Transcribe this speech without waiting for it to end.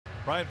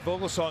Brian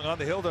Vogelsong on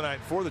the hill tonight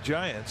for the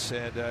Giants,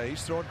 and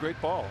he's throwing great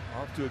ball.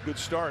 Off to a good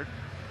start.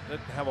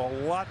 Doesn't have a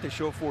lot to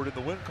show for it in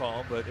the win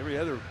column, but every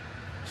other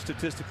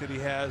statistic that he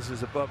has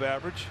is above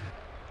average.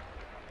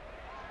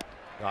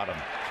 Got him.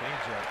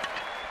 Change up.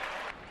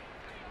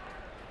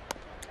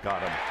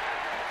 Got him.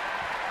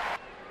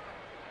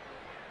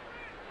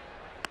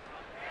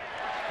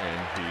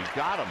 And he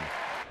got him.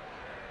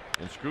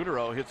 And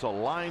Scudero hits a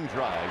line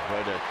drive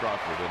right at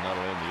Crawford, and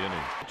that'll end the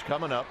inning. It's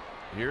coming up.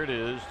 Here it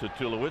is to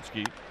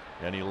Tulowitzki,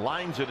 and he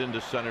lines it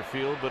into center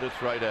field, but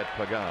it's right at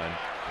Pagan,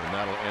 and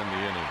that'll end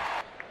the inning.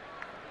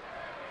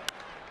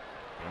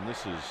 And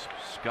this is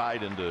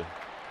skied into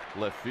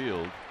left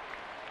field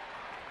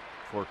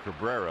for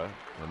Cabrera,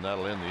 and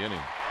that'll end the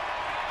inning.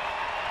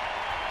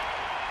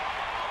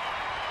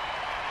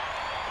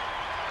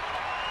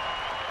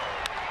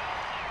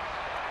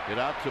 Get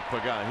out to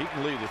Pagan. He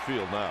can leave the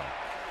field now.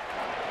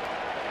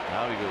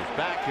 Now he goes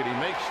back and he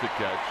makes the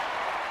catch.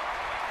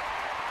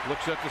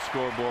 Looks at the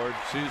scoreboard,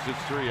 sees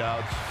it's 3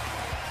 outs.